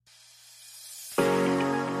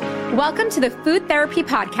Welcome to the Food Therapy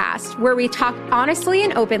Podcast, where we talk honestly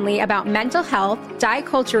and openly about mental health, diet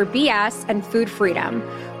culture BS, and food freedom.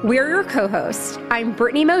 We're your co-hosts. I'm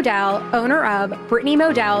Brittany Modell, owner of Brittany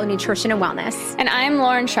Modell Nutrition and Wellness. And I'm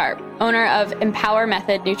Lauren Sharp, owner of Empower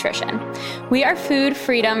Method Nutrition. We are food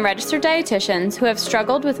freedom registered dietitians who have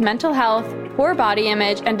struggled with mental health, poor body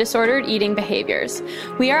image, and disordered eating behaviors.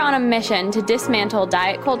 We are on a mission to dismantle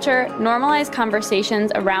diet culture, normalize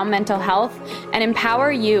conversations around mental health, and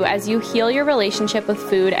empower you as you heal your relationship with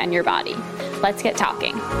food and your body. Let's get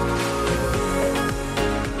talking.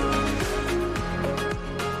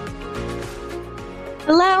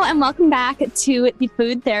 Hello, and welcome back to the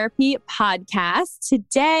Food Therapy Podcast.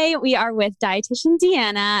 Today, we are with dietitian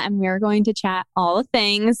Deanna, and we are going to chat all the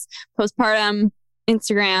things postpartum,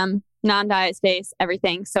 Instagram, non-diet space,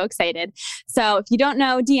 everything. So excited. So if you don't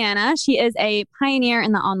know Deanna, she is a pioneer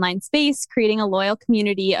in the online space, creating a loyal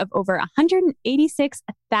community of over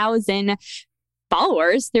 186,000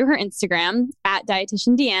 followers through her Instagram at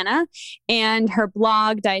Dietitian Deanna and her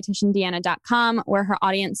blog, dietitiandeanna.com, where her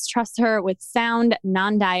audience trusts her with sound,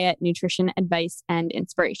 non-diet nutrition advice and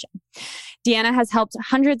inspiration. Deanna has helped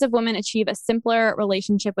hundreds of women achieve a simpler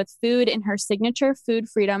relationship with food in her signature Food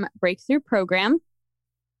Freedom Breakthrough Program,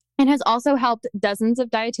 and has also helped dozens of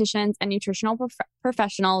dietitians and nutritional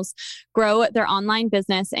professionals grow their online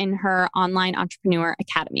business in her Online Entrepreneur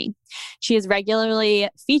Academy. She is regularly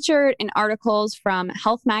featured in articles from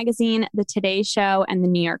Health Magazine, The Today Show, and The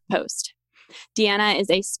New York Post. Deanna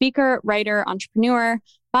is a speaker, writer, entrepreneur,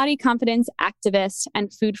 body confidence activist,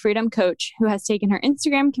 and food freedom coach who has taken her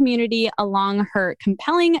Instagram community along her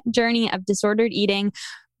compelling journey of disordered eating,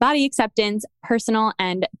 body acceptance, personal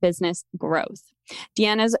and business growth.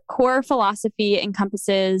 Deanna's core philosophy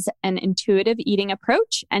encompasses an intuitive eating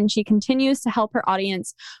approach, and she continues to help her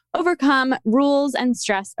audience overcome rules and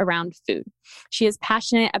stress around food. She is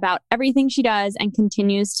passionate about everything she does and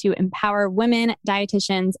continues to empower women,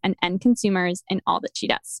 dietitians, and end consumers in all that she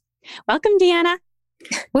does. Welcome, Deanna.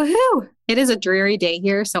 Woohoo! It is a dreary day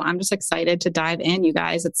here, so I'm just excited to dive in, you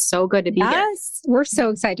guys. It's so good to be here. Yes, we're so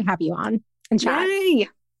excited to have you on and chat. Yay!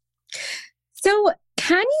 So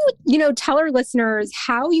can you, tell our listeners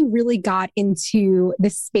how you really got into the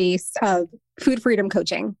space of food freedom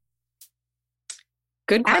coaching?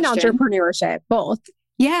 Good question. And entrepreneurship, both.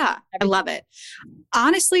 Yeah, I love it.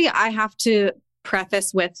 Honestly, I have to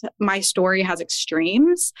preface with my story has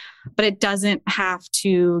extremes, but it doesn't have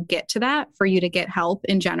to get to that for you to get help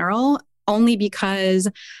in general, only because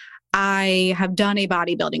I have done a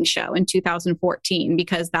bodybuilding show in 2014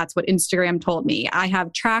 because that's what Instagram told me. I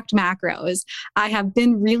have tracked macros. I have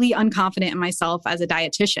been really unconfident in myself as a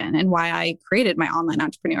dietitian and why I created my Online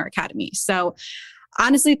Entrepreneur Academy. So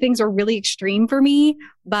honestly, things are really extreme for me,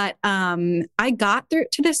 but I got through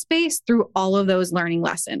to this space through all of those learning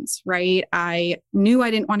lessons, right? I knew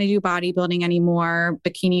I didn't want to do bodybuilding anymore,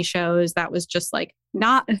 bikini shows. That was just like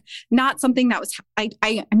not something that was, I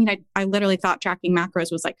literally thought tracking macros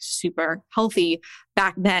was like super healthy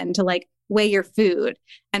back then to like weigh your food.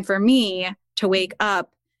 And for me to wake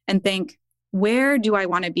up and think, where do I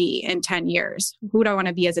want to be in 10 years? Who do I want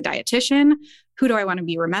to be as a dietitian? Who do I want to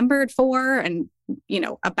be remembered for and,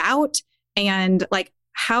 about? And like,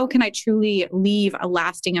 how can I truly leave a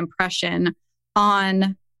lasting impression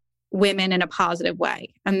on women in a positive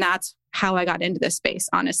way? And that's how I got into this space,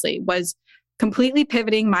 honestly, was completely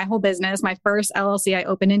pivoting my whole business. My first LLC I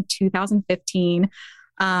opened in 2015,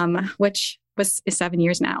 which is 7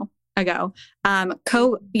 years now ago.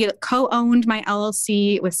 Co-owned my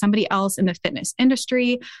LLC with somebody else in the fitness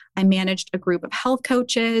industry. I managed a group of health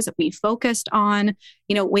coaches. We focused on,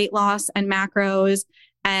 weight loss and macros.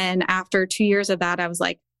 And after 2 years of that, I was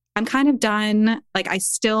like, I'm kind of done. Like, I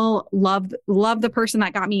still love the person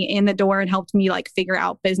that got me in the door and helped me like figure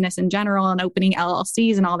out business in general and opening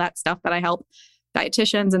LLCs and all that stuff that I help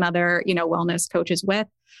dietitians and other, wellness coaches with.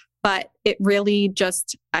 But it really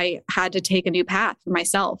just, I had to take a new path for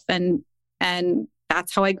myself. And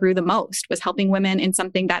that's how I grew the most, was helping women in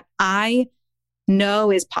something that I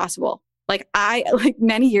know is possible. Like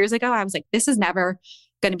many years ago, I was like, this is never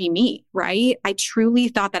going to be me, right? I truly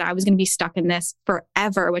thought that I was going to be stuck in this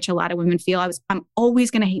forever, which a lot of women feel. I'm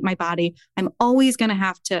always going to hate my body. I'm always going to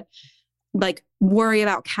have to like worry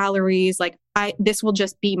about calories. Like this will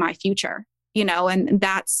just be my future, and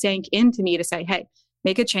that sank into me to say, hey,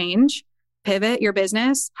 make a change, pivot your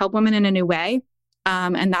business, help women in a new way.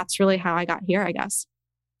 And that's really how I got here, I guess.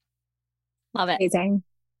 Love it. Amazing.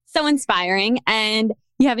 So inspiring. And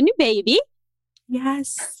you have a new baby.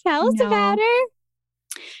 Yes. Tell us about her.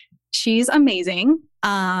 She's amazing.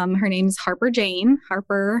 Her name's Harper Jane.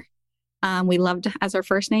 Harper We loved as her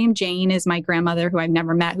first name. Jane is my grandmother who I've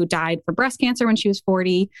never met, who died from breast cancer when she was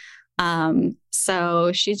 40.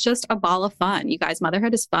 So she's just a ball of fun. You guys,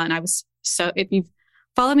 motherhood is fun. If you've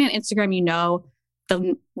followed me on Instagram, you know,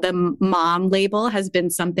 the mom label has been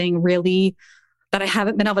something really that I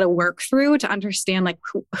haven't been able to work through to understand, like,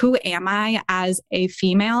 who am I as a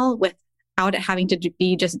female without it having to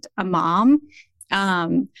be just a mom.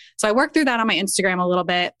 So I worked through that on my Instagram a little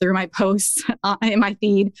bit through my posts in my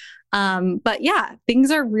feed. But yeah,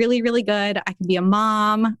 things are really, really good. I can be a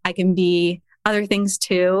mom. I can be other things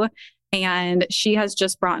too. And she has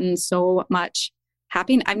just brought in so much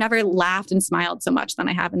happiness. I've never laughed and smiled so much than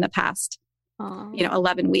I have in the past,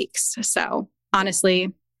 11 weeks. So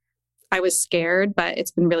honestly, I was scared, but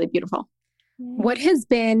it's been really beautiful. What has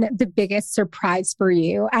been the biggest surprise for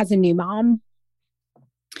you as a new mom?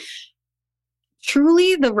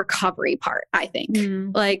 Truly the recovery part, I think.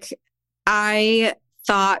 Like, I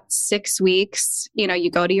thought 6 weeks,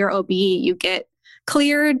 you go to your OB, you get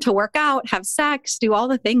cleared to work out, have sex, do all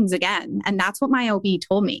the things again. And that's what my OB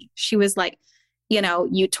told me. She was like,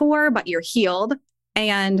 you tore, but you're healed,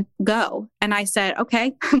 and go. And I said,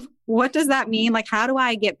 okay, what does that mean? Like, how do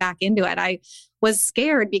I get back into it? I was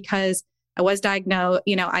scared because I was diagnosed,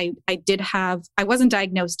 I wasn't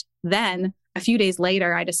diagnosed then. A few days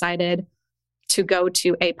later, I decided to go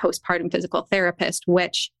to a postpartum physical therapist,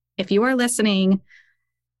 which, if you are listening,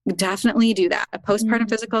 definitely do that. A postpartum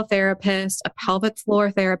physical therapist, a pelvic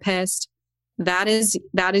floor therapist, that is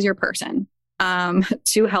your person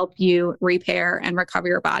to help you repair and recover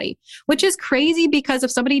your body, which is crazy because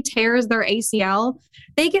if somebody tears their ACL,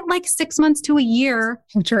 they get like 6 months to a year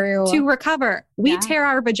to recover. We tear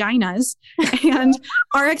our vaginas and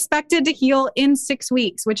are expected to heal in 6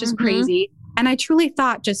 weeks, which is crazy. And I truly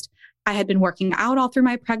thought I had been working out all through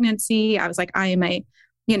my pregnancy. I was like, I am a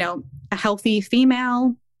healthy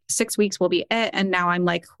female. 6 weeks will be it. And now I'm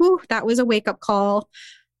like, whew, that was a wake up call.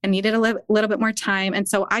 I needed a little bit more time. And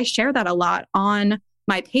so I share that a lot on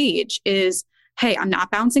my page is, hey, I'm not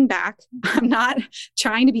bouncing back. I'm not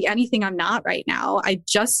trying to be anything I'm not right now. I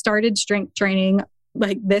just started strength training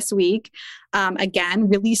like this week. Again,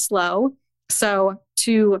 really slow. So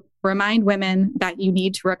to remind women that you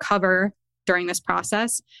need to recover during this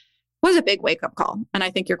process was a big wake up call. And I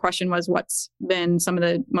think your question was, what's been some of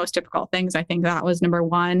the most difficult things? I think that was number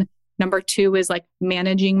one. Number two is like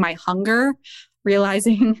managing my hunger,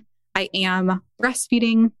 realizing I am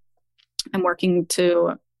breastfeeding. I'm working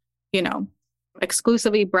to,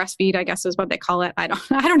 exclusively breastfeed, I guess is what they call it. I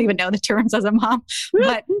don't even know the terms as a mom,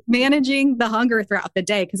 but managing the hunger throughout the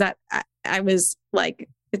day. Cause I was like,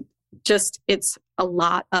 it's a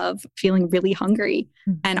lot of feeling really hungry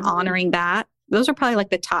and honoring that. Those are probably like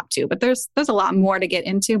the top two, but there's a lot more to get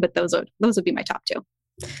into, but those would be my top two.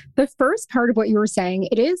 The first part of what you were saying,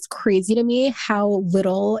 it is crazy to me how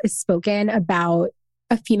little is spoken about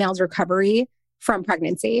a female's recovery from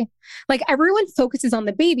pregnancy. Like, everyone focuses on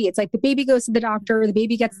the baby. It's like the baby goes to the doctor, the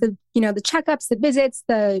baby gets the checkups, the visits,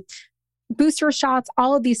 the booster shots,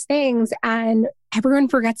 all of these things. And everyone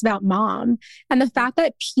forgets about mom. And the fact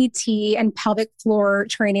that PT and pelvic floor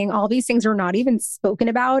training, all these things are not even spoken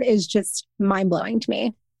about is just mind blowing to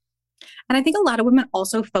me. And I think a lot of women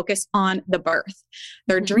also focus on the birth,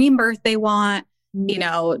 their dream birth they want,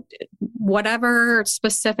 whatever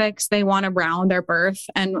specifics they want around their birth.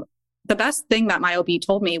 And the best thing that my OB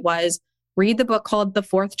told me was read the book called The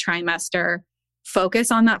Fourth Trimester,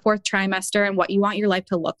 focus on that fourth trimester and what you want your life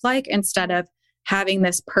to look like instead of having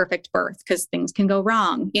this perfect birth, because things can go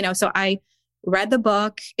wrong. So I read the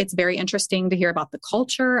book. It's very interesting to hear about the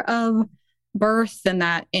culture of birth and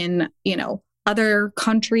that in, other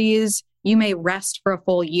countries, you may rest for a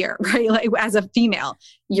full year, right? Like, as a female,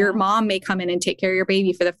 your mom may come in and take care of your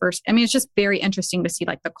baby for the first, it's just very interesting to see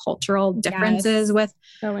like the cultural differences with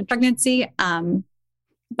pregnancy.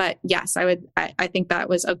 But yes, I think that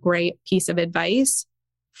was a great piece of advice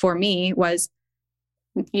for me was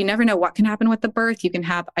you never know what can happen with the birth. You can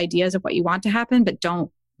have ideas of what you want to happen, but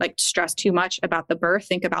don't like stress too much about the birth.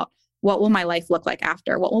 Think about, what will my life look like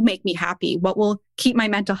after? What will make me happy? What will keep my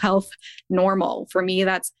mental health normal? For me,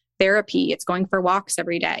 that's therapy. It's going for walks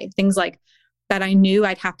every day. Things like that I knew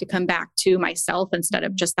I'd have to come back to myself instead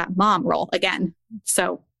of just that mom role again.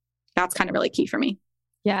 So that's kind of really key for me.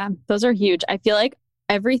 Yeah, those are huge. I feel like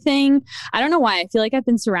everything, I don't know why, I feel like I've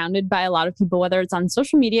been surrounded by a lot of people, whether it's on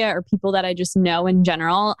social media or people that I just know in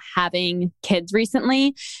general, having kids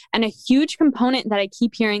recently. And a huge component that I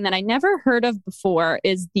keep hearing that I never heard of before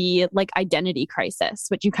is the like identity crisis,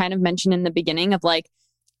 which you kind of mentioned in the beginning of like,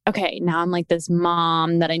 okay, now I'm like this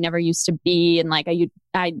mom that I never used to be. And like,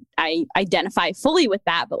 I identify fully with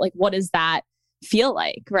that, but like, what does that feel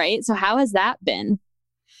like, right? So how has that been?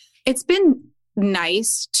 It's been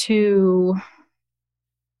nice to,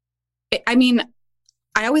 I mean,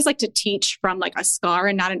 I always like to teach from like a scar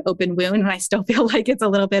and not an open wound. And I still feel like it's a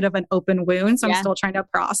little bit of an open wound. So I'm still trying to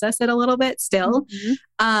process it a little bit still.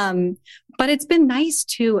 But it's been nice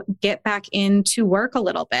to get back into work a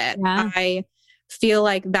little bit. Yeah. I feel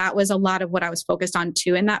like that was a lot of what I was focused on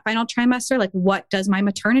too in that final trimester. Like, what does my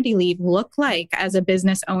maternity leave look like as a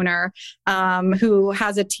business owner who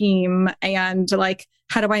has a team? And like,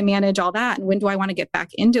 how do I manage all that? And when do I want to get back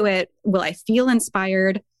into it? Will I feel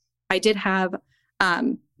inspired? I did have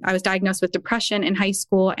I was diagnosed with depression in high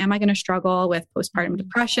school. Am I going to struggle with postpartum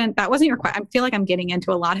depression? That wasn't your question. I feel like I'm getting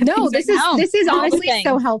into a lot of things. This is honestly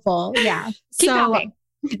so helpful. Yeah. Keep talking.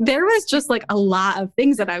 There was just like a lot of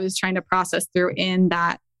things that I was trying to process through in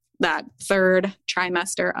that third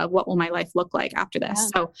trimester of what will my life look like after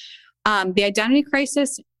this. Yeah. So the identity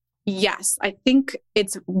crisis, yes, I think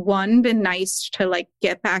it's been nice to like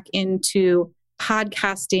get back into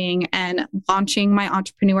podcasting and launching my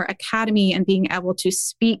entrepreneur academy and being able to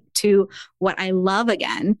speak to what I love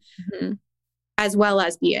again, as well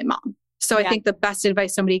as be a mom. So I think the best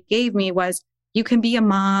advice somebody gave me was, you can be a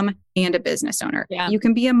mom and a business owner. Yeah. You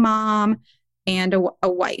can be a mom and a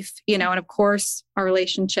wife, and of course our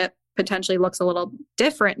relationship potentially looks a little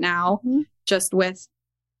different now, just with,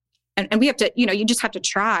 and we have to, you just have to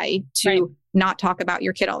try to not talk about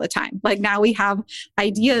your kid all the time. Like now we have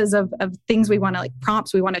ideas of things we want to like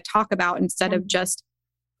prompts we want to talk about instead of just,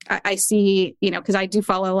 I see, cause I do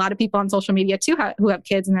follow a lot of people on social media too, who have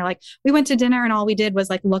kids and they're like, we went to dinner and all we did was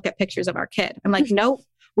like, look at pictures of our kid. I'm like, nope,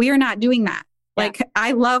 we are not doing that. Yeah. Like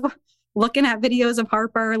I love looking at videos of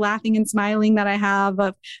Harper laughing and smiling that I have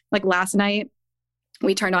of like last night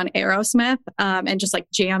we turned on Aerosmith and just like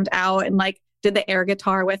jammed out and like did the air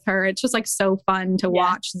guitar with her. It's just like so fun to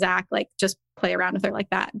watch Zach like just play around with her like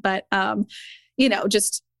that. But,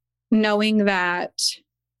 just knowing that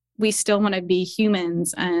we still want to be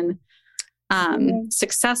humans and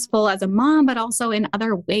successful as a mom, but also in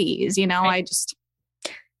other ways,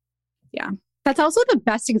 That's also the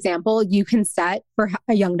best example you can set for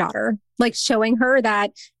a young daughter, like showing her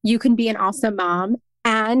that you can be an awesome mom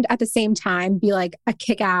and at the same time be like a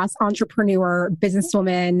kick-ass entrepreneur,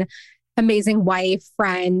 businesswoman, amazing wife,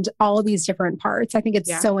 friend, all of these different parts. I think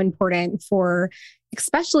it's so important for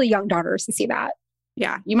especially young daughters to see that.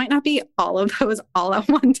 Yeah. You might not be all of those all at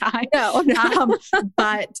one time. No.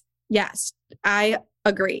 But yes, I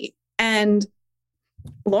agree. And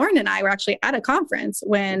Lauren and I were actually at a conference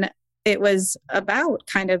when it was about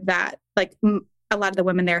kind of that, like a lot of the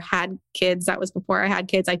women there had kids. That was before I had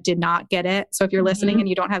kids. I did not get it. So if you're listening and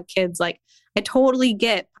you don't have kids, like I totally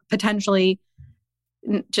get potentially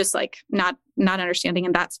just like not understanding,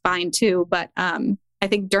 and that's fine too. But I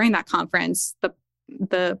think during that conference,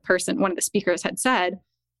 the person, one of the speakers had said,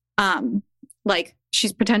 like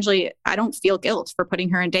she's potentially, I don't feel guilt for putting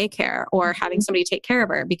her in daycare or having somebody take care of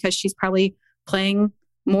her because she's probably playing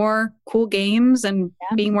more cool games and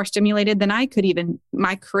being more stimulated than I could even,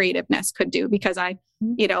 my creativeness could do because I,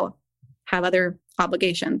 have other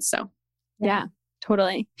obligations. So yeah,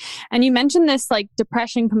 totally. And you mentioned this like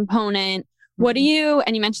depression component. What do you,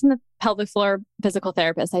 and you mentioned the pelvic floor physical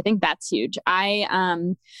therapist. I think that's huge. I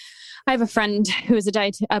have a friend who is a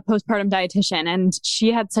postpartum dietitian, and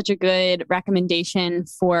she had such a good recommendation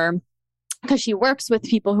because she works with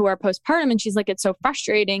people who are postpartum, and she's like, it's so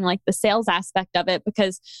frustrating, like the sales aspect of it,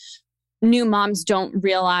 because new moms don't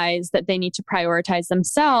realize that they need to prioritize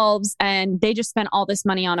themselves and they just spent all this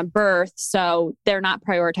money on a birth. So they're not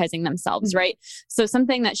prioritizing themselves. Right. So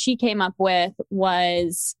something that she came up with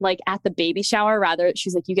was like at the baby shower, rather,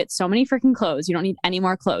 she's like, you get so many freaking clothes. You don't need any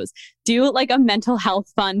more clothes. Do like a mental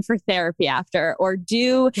health fund for therapy after, or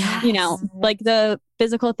do, like the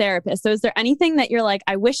physical therapist. So is there anything that you're like,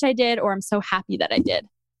 I wish I did, or I'm so happy that I did?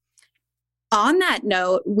 On that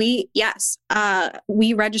note, we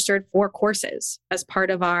registered 4 courses as part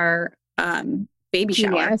of our baby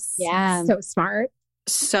shower. Yes. Yeah. So smart.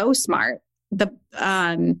 So smart. The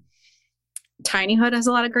Tiny Hood has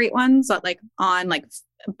a lot of great ones like on like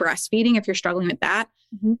breastfeeding if you're struggling with that.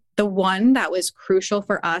 The one that was crucial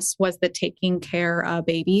for us was the taking care of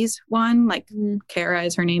babies one. Like Cara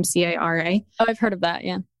is her name, Cara. Oh, I've heard of that.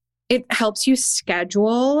 Yeah. It helps you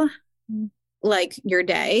schedule like your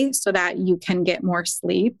day so that you can get more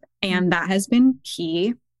sleep. And that has been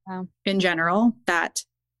key in general, that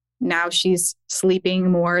now she's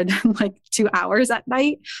sleeping more than like 2 hours at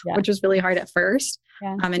night, which was really hard at first.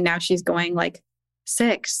 Yeah. And now she's going like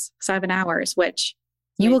 6, 7 hours, which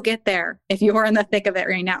you will get there if you're in the thick of it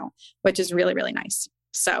right now, which is really, really nice.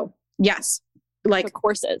 So yes, like the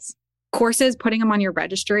courses. courses, putting them on your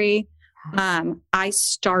registry. I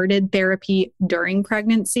started therapy during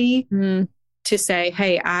pregnancy to say,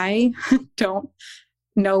 hey, I don't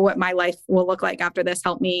know what my life will look like after this.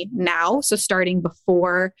 Help me now. So starting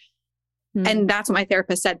before, and that's what my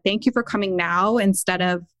therapist said. Thank you for coming now instead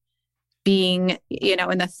of being,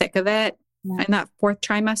 in the thick of it in that fourth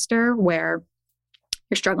trimester where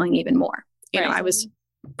you're struggling even more. You know, I was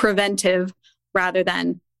preventive rather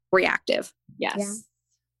than reactive. Yes. Yeah.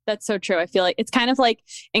 That's so true. I feel like it's kind of like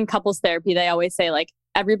in couples therapy, they always say like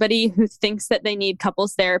everybody who thinks that they need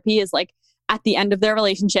couples therapy is like at the end of their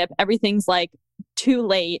relationship, everything's like too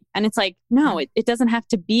late. And it's like, no, it doesn't have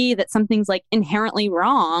to be that something's like inherently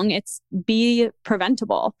wrong. It's be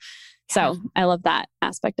preventable. So I love that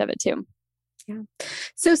aspect of it too. Yeah.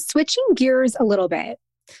 So switching gears a little bit,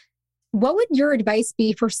 what would your advice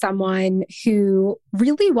be for someone who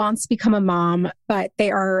really wants to become a mom, but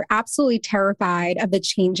they are absolutely terrified of the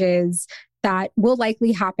changes that will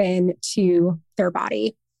likely happen to their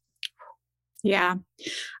body? Yeah.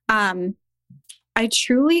 I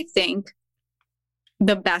truly think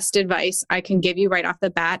the best advice I can give you right off the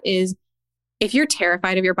bat is if you're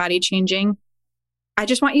terrified of your body changing, I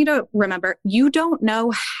just want you to remember, you don't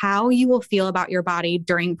know how you will feel about your body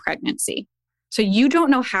during pregnancy. So you don't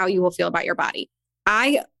know how you will feel about your body.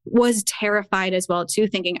 I was terrified as well too,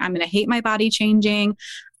 thinking I'm going to hate my body changing.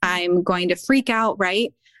 I'm going to freak out,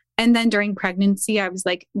 right? And then during pregnancy, I was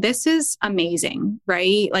like, this is amazing,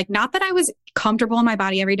 right? Like, not that I was comfortable in my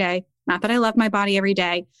body every day, not that I loved my body every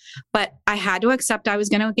day, but I had to accept I was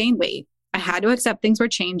going to gain weight. I had to accept things were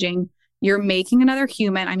changing. You're making another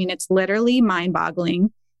human. I mean, it's literally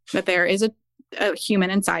mind-boggling that there is a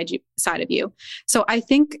human side of you. So I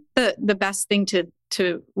think the best thing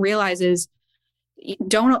to realize is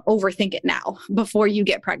don't overthink it now before you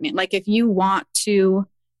get pregnant. Like if you want to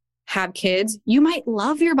have kids, you might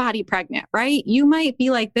love your body pregnant, right? You might be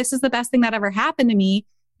like, this is the best thing that ever happened to me.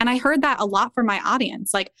 And I heard that a lot from my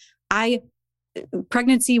audience. Like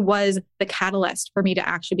pregnancy was the catalyst for me to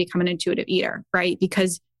actually become an intuitive eater, right?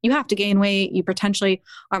 Because you have to gain weight. You potentially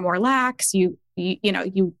are more lax. You need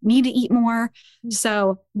to eat more.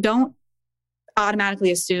 So don't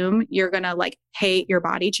automatically assume you're going to like hate your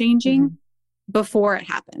body changing before it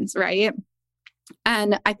happens. Right.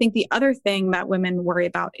 And I think the other thing that women worry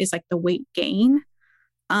about is like the weight gain.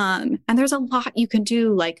 And there's a lot you can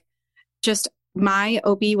do. Like just my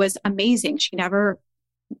OB was amazing. She never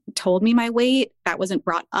told me my weight. That wasn't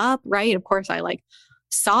brought up. Right. Of course, I like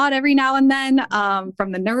saw it every now and then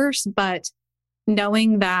from the nurse, but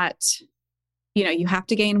knowing that, you have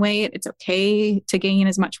to gain weight. It's okay to gain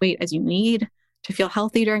as much weight as you need to feel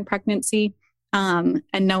healthy during pregnancy. And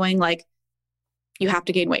knowing like you have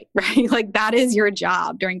to gain weight, right? Like that is your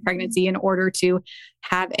job during pregnancy in order to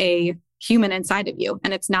have a human inside of you.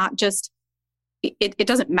 And it's not just, it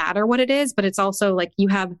doesn't matter what it is, but it's also like you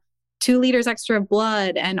have 2 liters extra of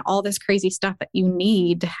blood and all this crazy stuff that you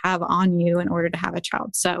need to have on you in order to have a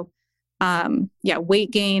child. So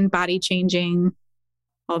weight gain, body changing,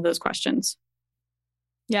 all of those questions.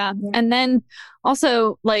 Yeah. And then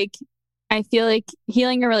also like, I feel like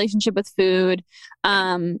healing your relationship with food,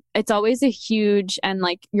 it's always a huge, and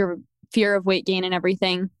like your fear of weight gain and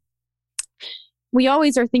everything. We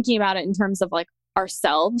always are thinking about it in terms of like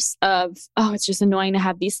ourselves of, oh, it's just annoying to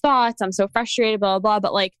have these thoughts. I'm so frustrated, blah, blah, blah.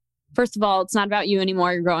 But like, first of all, it's not about you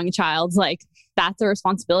anymore. You're growing a child. Like that's a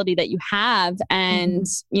responsibility that you have. And,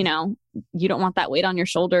 you don't want that weight on your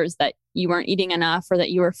shoulders that you weren't eating enough or that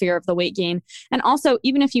you were fear of the weight gain. And also,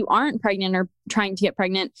 even if you aren't pregnant or trying to get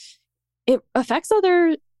pregnant, it affects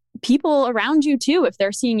other people around you too, if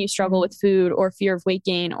they're seeing you struggle with food or fear of weight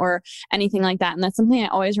gain or anything like that. And that's something I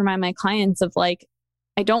always remind my clients of, like,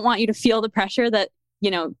 I don't want you to feel the pressure that,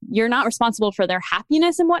 you're not responsible for their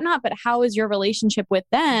happiness and whatnot, but how is your relationship with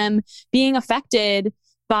them being affected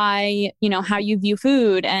by, how you view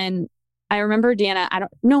food? And I remember, Deanna, I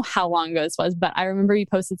don't know how long ago this was, but I remember you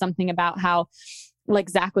posted something about how like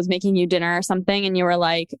Zach was making you dinner or something. And you were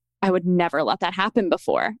like, I would never let that happen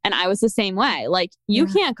before. And I was the same way. Like, you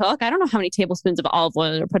can't cook. I don't know how many tablespoons of olive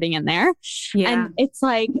oil you're putting in there. Yeah. And it's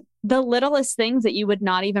like the littlest things that you would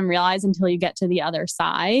not even realize until you get to the other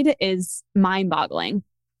side is mind boggling.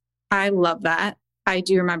 I love that. I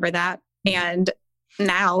do remember that. And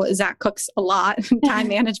now Zach cooks a lot time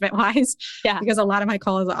management wise, because a lot of my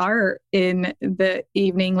calls are in the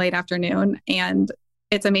evening, late afternoon. And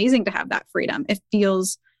it's amazing to have that freedom. It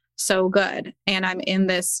feels so good. And I'm in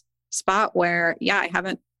this spot where, I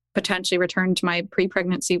haven't potentially returned to my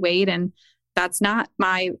pre-pregnancy weight. And that's not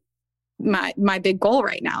my big goal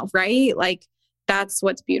right now, right? Like that's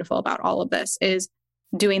what's beautiful about all of this is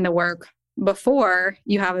doing the work, before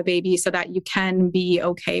you have a baby so that you can be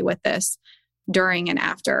okay with this during and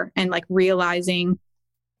after. And like realizing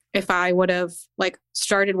if I would have like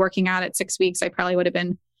started working out at 6 weeks, I probably would have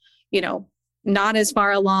been, you know, not as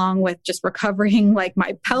far along with just recovering like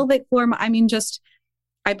my pelvic floor. I mean,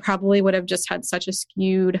 I probably would have just had such a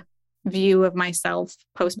skewed view of myself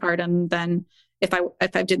postpartum than if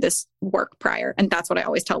I did this work prior. And that's what I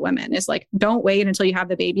always tell women is like, don't wait until you have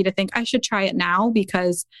the baby to think I should try it now,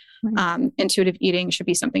 because intuitive eating should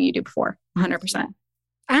be something you do before 100%.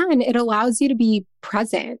 And it allows you to be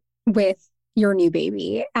present with your new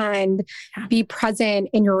baby and be present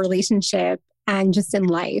in your relationship and just in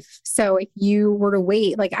life. So if you were to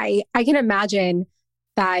wait, like I can imagine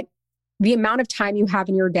that the amount of time you have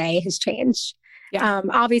in your day has changed. Yeah.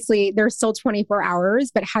 Obviously there's still 24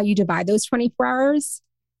 hours, but how you divide those 24 hours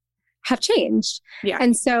have changed. Yeah.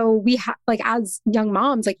 And so we have, like, as young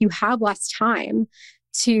moms, like you have less time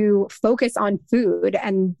to focus on food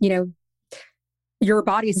and, you know, your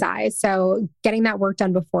body size. So getting that work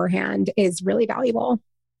done beforehand is really valuable.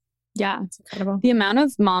 Yeah. It's incredible. The amount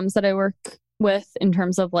of moms that I work with in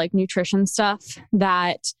terms of like nutrition stuff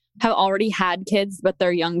that have already had kids, but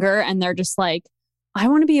they're younger and they're just like, I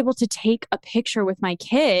want to be able to take a picture with my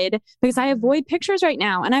kid because I avoid pictures right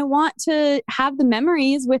now and I want to have the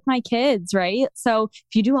memories with my kids, right? So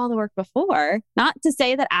if you do all the work before, not to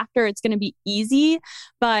say that after it's going to be easy,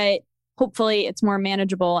 but hopefully it's more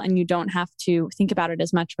manageable and you don't have to think about it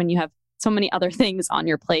as much when you have so many other things on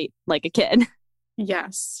your plate like a kid.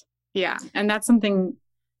 Yes. Yeah. And that's something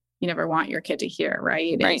you never want your kid to hear,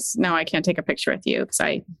 right? Right. It's, no, I can't take a picture with you because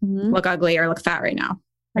I look ugly or look fat right now.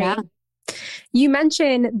 Right. Yeah. You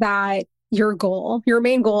mentioned that your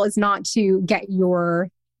main goal is not to get your,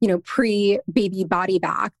 you know, pre-baby body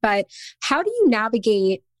back, but how do you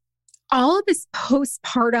navigate all of this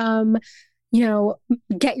postpartum, you know,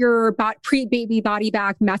 get your pre-baby body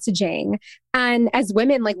back messaging? And as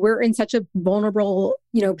women, like we're in such a vulnerable,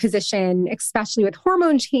 you know, position, especially with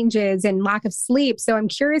hormone changes and lack of sleep. So I'm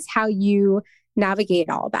curious how you navigate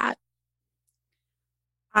all of that.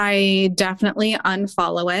 I definitely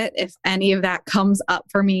unfollow it if any of that comes up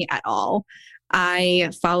for me at all. I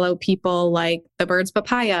follow people like the Bird's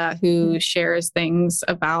Papaya who shares things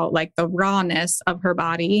about like the rawness of her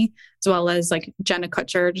body, as well as like Jenna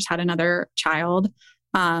Kutcher just had another child.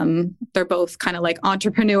 They're both kind of like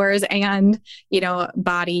entrepreneurs and, you know,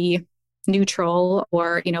 body neutral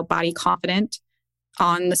or, you know, body confident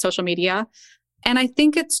on the social media. And I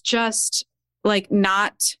think it's just like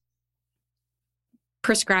not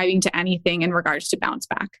prescribing to anything in regards to bounce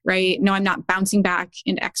back, right? No, I'm not bouncing back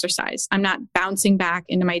into exercise. I'm not bouncing back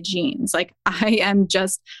into my jeans. Like I am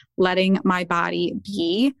just letting my body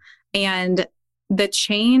be. And the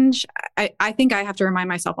change, I think I have to remind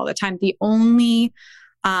myself all the time, the only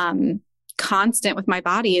constant with my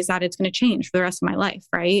body is that it's going to change for the rest of my life,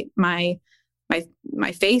 right? My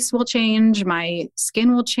face will change, my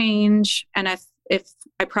skin will change. And if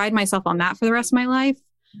I pride myself on that for the rest of my life,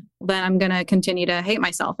 then I'm going to continue to hate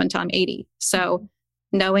myself until I'm 80. So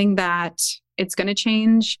knowing that it's going to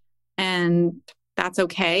change and that's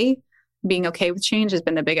okay, being okay with change has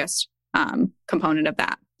been the biggest component of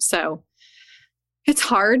that. So it's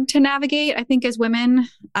hard to navigate, I think, as women,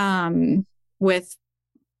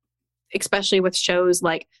 especially with shows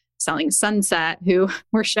like Selling Sunset, who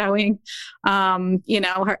were showing, you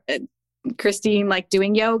know, Christine like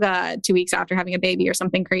doing yoga 2 weeks after having a baby or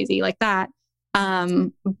something crazy like that.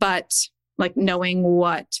 But like knowing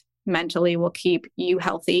what mentally will keep you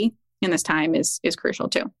healthy in this time is crucial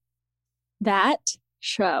too. That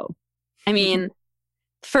show. I mean,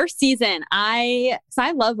 first season, I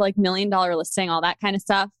love like $1 Million Listing, all that kind of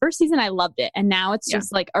stuff. First season, I loved it. And now it's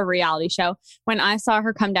just like a reality show. When I saw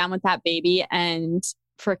her come down with that baby and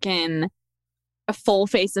freaking a full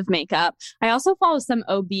face of makeup. I also follow some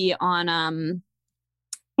OB on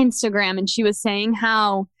Instagram, and she was saying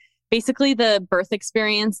how basically the birth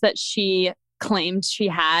experience that she claimed she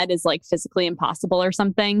had is like physically impossible or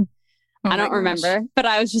something. I don't remember, but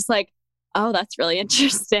I was just like, oh, that's really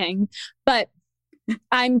interesting. But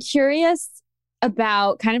I'm curious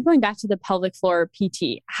about kind of going back to the pelvic floor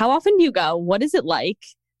PT. How often do you go? What is it like?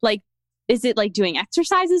 Like, is it like doing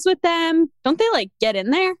exercises with them? Don't they like get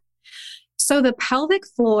in there? So the pelvic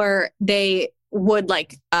floor, they would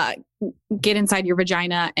like get inside your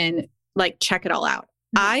vagina and like check it all out.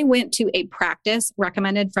 I went to a practice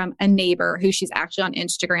recommended from a neighbor who she's actually on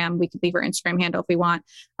Instagram. We could leave her Instagram handle if we want.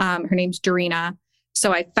 Her name's Deanna.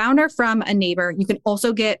 So I found her from a neighbor. You can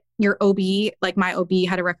also get your OB, like my OB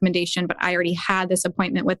had a recommendation, but I already had this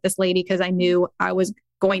appointment with this lady because I knew I was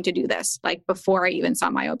going to do this. Like before I even saw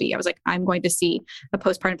my OB, I was like, I'm going to see a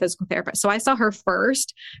postpartum physical therapist. So I saw her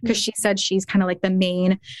first because she said she's kind of like the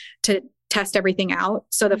main to test everything out.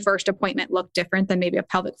 So the first appointment looked different than maybe a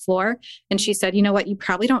pelvic floor. And she said, you know what, you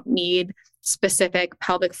probably don't need specific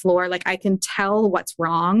pelvic floor. Like I can tell what's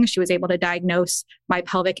wrong. She was able to diagnose my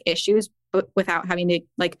pelvic issues, but without having to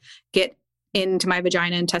like get into my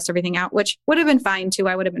vagina and test everything out, which would have been fine too.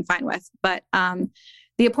 I would have been fine with, but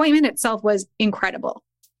the appointment itself was incredible.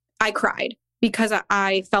 I cried because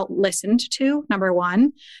I felt listened to, number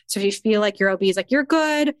one. So if you feel like your OB is like, you're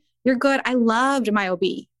good. I loved my OB.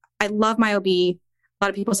 I love my OB. A lot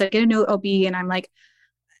of people said, get a new OB. And I'm like,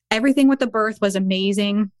 everything with the birth was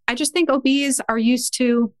amazing. I just think OBs are used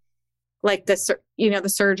to like the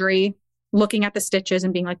surgery, looking at the stitches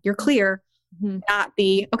and being like, you're clear, not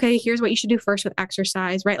the, okay, here's what you should do first with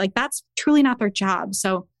exercise, right? Like that's truly not their job.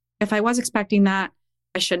 So if I was expecting that,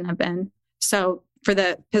 I shouldn't have been. So for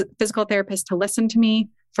the physical therapist to listen to me,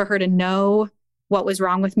 for her to know what was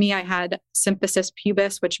wrong with me, I had symphysis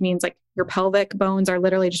pubis, which means like your pelvic bones are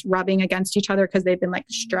literally just rubbing against each other because they've been like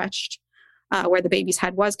stretched where the baby's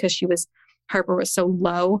head was because Harper was so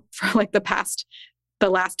low for like the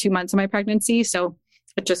last 2 months of my pregnancy. So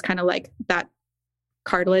it just kind of like that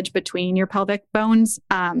cartilage between your pelvic bones.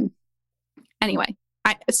 Anyway,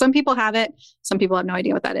 some people have it. Some people have no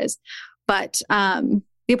idea what that is, but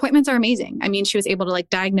the appointments are amazing. I mean, she was able to like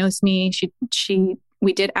diagnose me.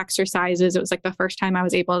 We did exercises. It was like the first time I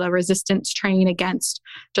was able to resistance train against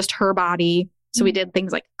just her body. So we did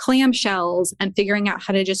things like clamshells and figuring out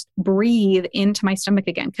how to just breathe into my stomach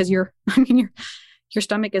again. Cause your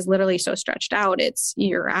stomach is literally so stretched out. It's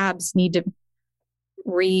your abs need to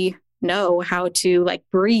know how to like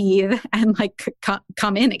breathe and like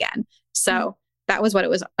come in again. So that was what it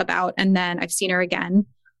was about. And then I've seen her again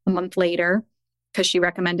a month later because she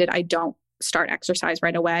recommended I don't start exercise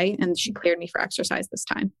right away. And she cleared me for exercise this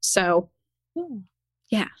time. So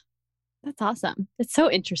yeah, that's awesome. It's so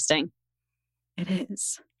interesting. It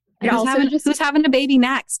is. Who's having a baby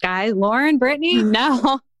next, guys? Lauren, Brittany?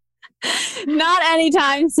 No, not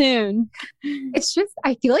anytime soon. It's just,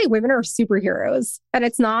 I feel like women are superheroes and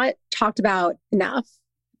it's not talked about enough.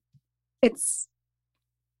 It's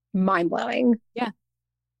mind blowing. Yeah.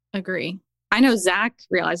 Agree. I know Zach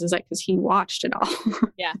realizes that because he watched it all.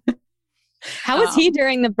 Yeah. How was he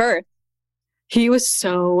during the birth? He was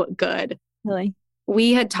so good. Really?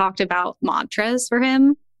 We had talked about mantras for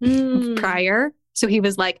him prior. So he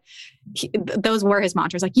was like, those were his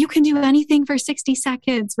mantras. Like, you can do anything for 60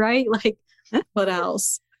 seconds, right? Like, what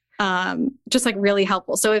else? Just like really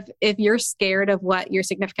helpful. So if you're scared of what your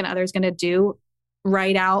significant other is going to do,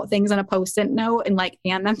 write out things on a Post-it note and like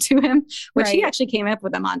hand them to him, which he actually came up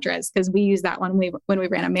with the mantras because we used that when we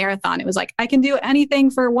ran a marathon. It was like, I can do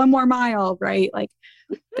anything for 1 more mile, right? Like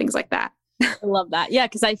things like that. I love that. Yeah.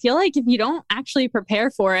 Cause I feel like if you don't actually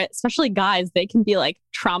prepare for it, especially guys, they can be like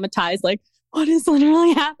traumatized, like what is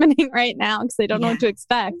literally happening right now? Cause they don't know what to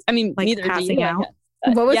expect. I mean, like neither do you. Out.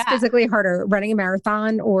 What was physically harder, running a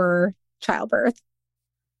marathon or childbirth?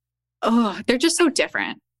 Oh, they're just so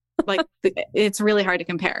different. Like it's really hard to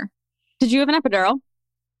compare. Did you have an epidural?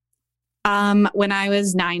 When I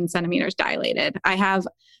was 9 centimeters dilated, I have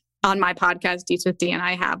on my podcast, Deets with Deanna,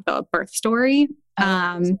 I have the birth story.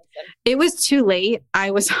 It was too late.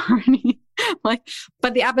 I was already like,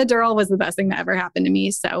 but the epidural was the best thing that ever happened to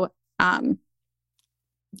me. So,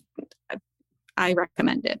 I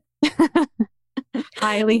recommend it.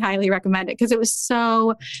 Highly, highly recommend it. Cause it was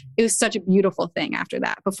such a beautiful thing after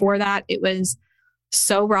that. Before that, it was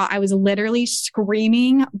so raw. I was literally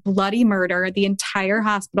screaming bloody murder. The entire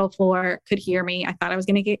hospital floor could hear me. I thought I was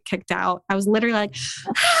going to get kicked out. I was literally like,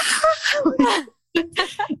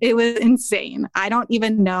 it was insane. I don't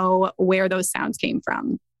even know where those sounds came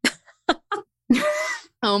from.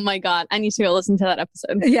 Oh my God. I need to go listen to that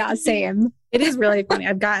episode. Yeah, same. It is really funny.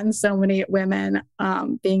 I've gotten so many women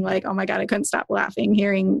being like, oh my God, I couldn't stop laughing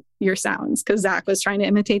hearing your sounds because Zach was trying to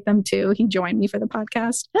imitate them too. He joined me for the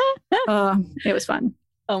podcast. It was fun.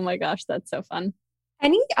 Oh my gosh, that's so fun.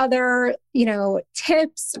 Any other,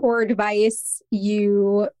 tips or advice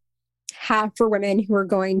you have for women who are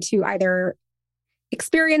going to either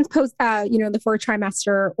experience the fourth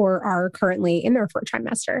trimester or are currently in their fourth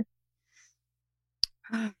trimester?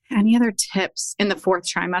 Any other tips in the fourth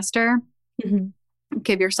trimester? Mm-hmm.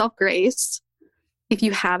 Give yourself grace. If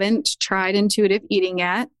you haven't tried intuitive eating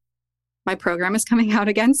yet, my program is coming out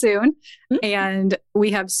again soon. Mm-hmm. And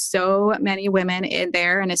we have so many women in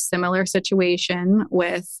there in a similar situation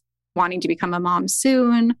with wanting to become a mom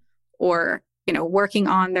soon, or, working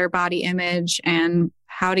on their body image and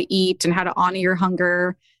how to eat and how to honor your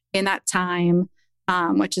hunger in that time,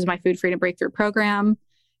 which is my Food Freedom Breakthrough program.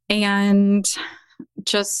 And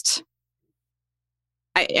just,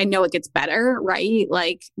 I know it gets better, right?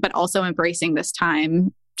 But also embracing this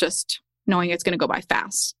time, just knowing it's going to go by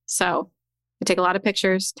fast. So I take a lot of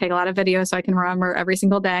pictures, take a lot of videos so I can remember every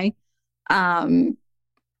single day. And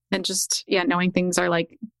just, knowing things are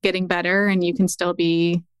getting better and you can still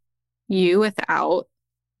be you without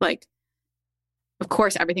of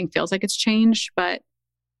course, everything feels like it's changed, but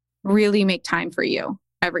really make time for you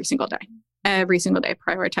every single day. Every single day,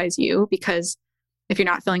 prioritize you, because if you're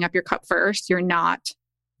not filling up your cup first, you're not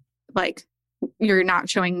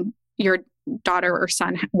showing your daughter or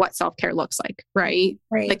son what self-care looks like, right?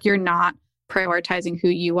 Right. You're not prioritizing who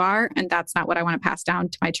you are. And that's not what I want to pass down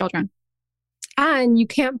to my children. And you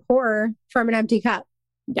can't pour from an empty cup.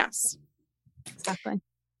 Yes. Exactly.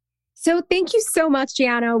 So thank you so much,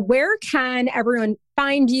 Deanna. Where can everyone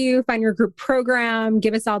find you, find your group program?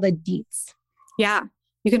 Give us all the deets. Yeah.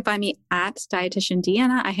 You can find me at Dietitian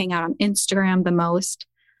Deanna. I hang out on Instagram the most.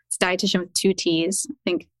 It's dietitian with 2 T's. I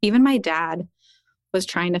think even my dad was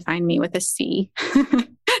trying to find me with a C,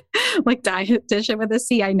 dietitian with a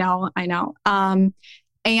C. I know.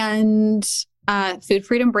 And Food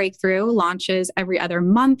Freedom Breakthrough launches every other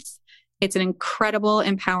month. It's an incredible,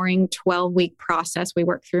 empowering 12-week process. We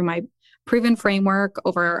work through my proven framework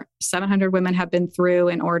over 700 women have been through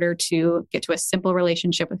in order to get to a simple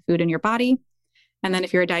relationship with food in your body. And then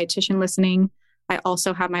if you're a dietitian listening, I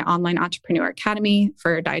also have my online entrepreneur academy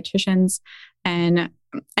for dietitians and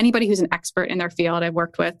anybody who's an expert in their field. I've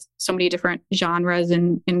worked with so many different genres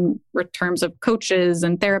in terms of coaches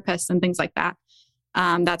and therapists and things like that.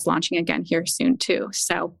 That's launching again here soon too.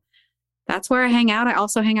 So that's where I hang out. I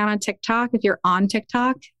also hang out on TikTok. If you're on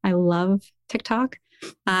TikTok, I love TikTok.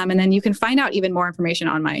 And then you can find out even more information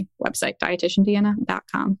on my website,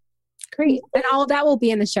 dietitiandeanna.com. Great. And all of that will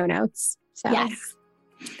be in the show notes. So. Yes.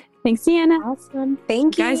 Thanks, Deanna. Awesome.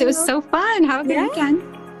 Thank you. Guys, it was so fun. Have a good weekend.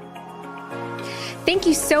 Thank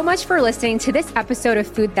you so much for listening to this episode of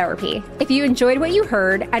Food Therapy. If you enjoyed what you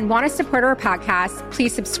heard and want to support our podcast,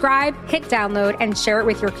 please subscribe, hit download, and share it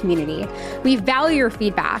with your community. We value your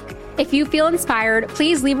feedback. If you feel inspired,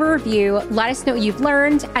 please leave a review, let us know what you've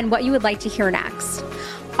learned and what you would like to hear next.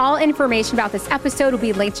 All information about this episode will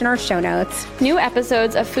be linked in our show notes. New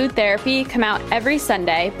episodes of Food Therapy come out every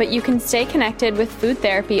Sunday, but you can stay connected with Food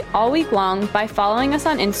Therapy all week long by following us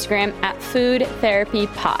on Instagram at Food Therapy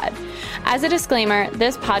Pod. As a disclaimer,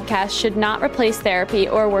 this podcast should not replace therapy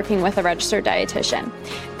or working with a registered dietitian.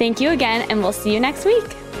 Thank you again, and we'll see you next week.